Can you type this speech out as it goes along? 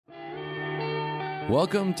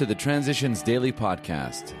Welcome to the Transitions Daily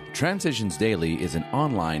podcast. Transitions Daily is an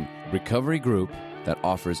online recovery group that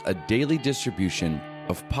offers a daily distribution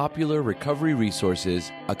of popular recovery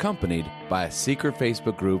resources accompanied by a secret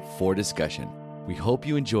Facebook group for discussion. We hope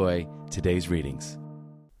you enjoy today's readings.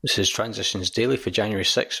 This is Transitions Daily for January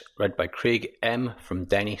 6, read by Craig M. from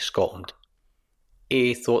Denny, Scotland.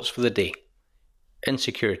 AA Thoughts for the Day.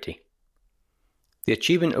 Insecurity. The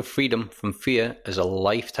achievement of freedom from fear is a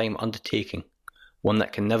lifetime undertaking, one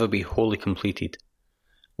that can never be wholly completed.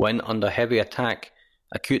 When under heavy attack,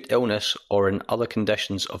 acute illness, or in other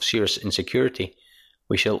conditions of serious insecurity,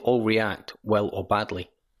 we shall all react well or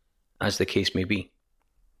badly, as the case may be.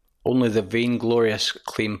 Only the vainglorious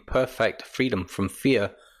claim perfect freedom from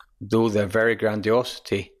fear, though their very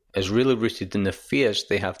grandiosity is really rooted in the fears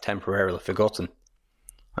they have temporarily forgotten.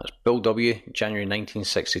 That's Bill W., January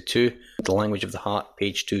 1962, The Language of the Heart,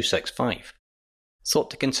 page 265.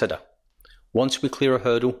 Thought to consider. Once we clear a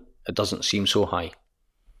hurdle, it doesn't seem so high.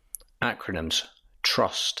 Acronyms.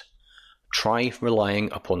 Trust. Try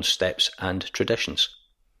relying upon steps and traditions.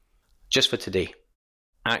 Just for today.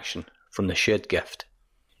 Action from the shared gift.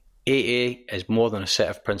 AA is more than a set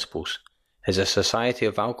of principles. It is a society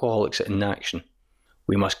of alcoholics in action.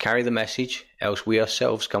 We must carry the message, else we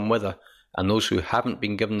ourselves come wither, and those who haven't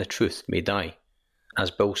been given the truth may die.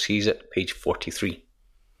 As Bill sees it, page 43.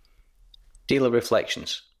 Daily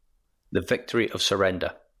Reflections. The victory of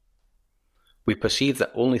surrender. We perceive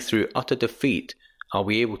that only through utter defeat are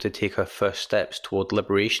we able to take our first steps toward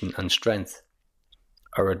liberation and strength.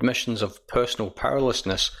 Our admissions of personal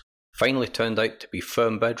powerlessness finally turned out to be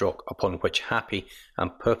firm bedrock upon which happy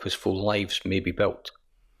and purposeful lives may be built.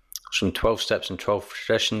 From 12 Steps and 12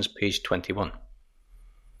 Traditions, page 21.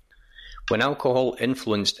 When alcohol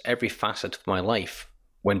influenced every facet of my life,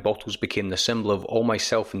 when bottles became the symbol of all my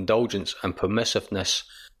self-indulgence and permissiveness,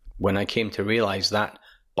 when I came to realize that,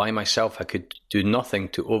 by myself, I could do nothing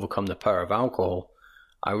to overcome the power of alcohol,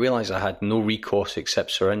 I realized I had no recourse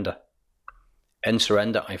except surrender. In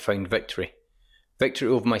surrender, I found victory. Victory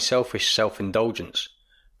over my selfish self-indulgence.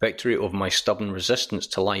 Victory over my stubborn resistance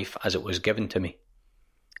to life as it was given to me.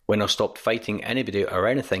 When I stopped fighting anybody or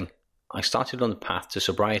anything, I started on the path to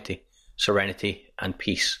sobriety, serenity, and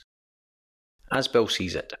peace. As Bill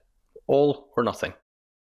sees it, all or nothing.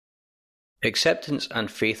 Acceptance and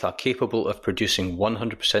faith are capable of producing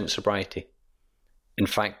 100% sobriety. In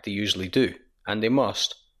fact, they usually do, and they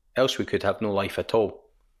must, else we could have no life at all.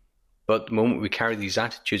 But the moment we carry these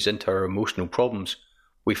attitudes into our emotional problems,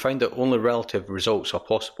 we find that only relative results are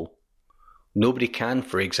possible. Nobody can,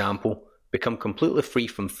 for example, become completely free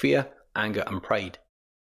from fear, anger, and pride.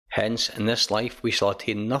 Hence, in this life we shall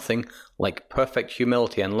attain nothing like perfect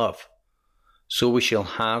humility and love. So we shall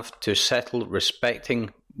have to settle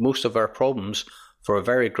respecting most of our problems for a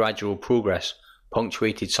very gradual progress,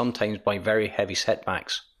 punctuated sometimes by very heavy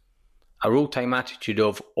setbacks. Our old-time attitude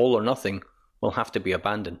of all or nothing will have to be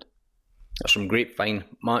abandoned. That's from Grapevine,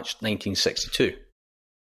 March 1962.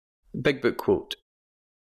 Big Book quote.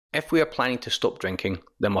 If we are planning to stop drinking,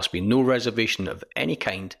 there must be no reservation of any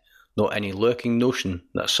kind, nor any lurking notion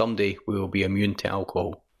that someday we will be immune to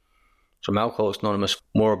alcohol. From Alcoholics Anonymous,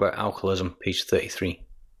 More About Alcoholism, page 33.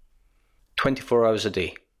 24 hours a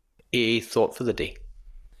day. AA Thought for the Day.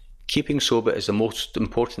 Keeping sober is the most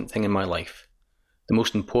important thing in my life. The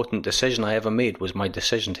most important decision I ever made was my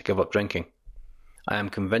decision to give up drinking. I am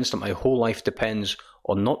convinced that my whole life depends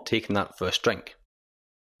on not taking that first drink.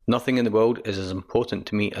 Nothing in the world is as important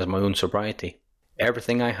to me as my own sobriety.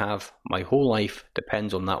 Everything I have, my whole life,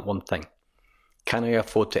 depends on that one thing. Can I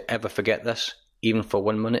afford to ever forget this, even for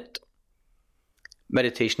 1 minute?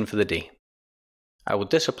 Meditation for the day. I will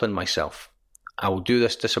discipline myself. I will do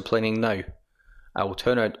this disciplining now. I will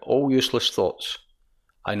turn out all useless thoughts.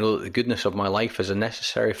 I know that the goodness of my life is a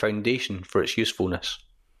necessary foundation for its usefulness.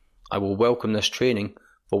 I will welcome this training,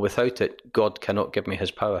 for without it, God cannot give me his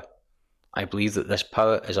power. I believe that this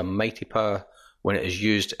power is a mighty power when it is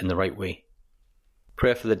used in the right way.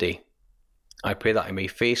 Prayer for the day. I pray that I may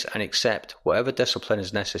face and accept whatever discipline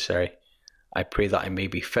is necessary. I pray that I may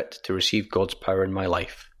be fit to receive God's power in my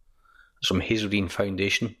life. It's from Hazeldean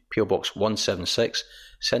Foundation, PO Box 176,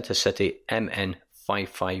 Centre City, MN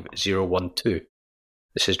 55012.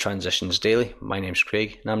 This is Transitions Daily. My name's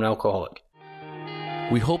Craig, and I'm an alcoholic.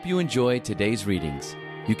 We hope you enjoyed today's readings.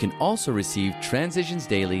 You can also receive Transitions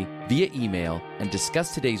Daily via email and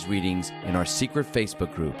discuss today's readings in our secret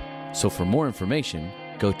Facebook group. So for more information,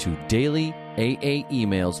 go to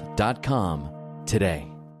dailyaaemails.com today.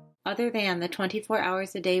 Other than the 24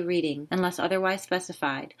 hours a day reading, unless otherwise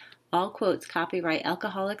specified, All quotes copyright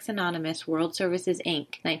Alcoholics Anonymous World Services,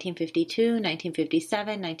 Inc., 1952,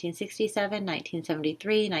 1957, 1967,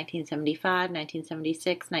 1973, 1975,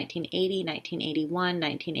 1976, 1980, 1981,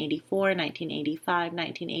 1984, 1985,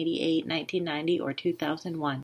 1988, 1990, or 2001.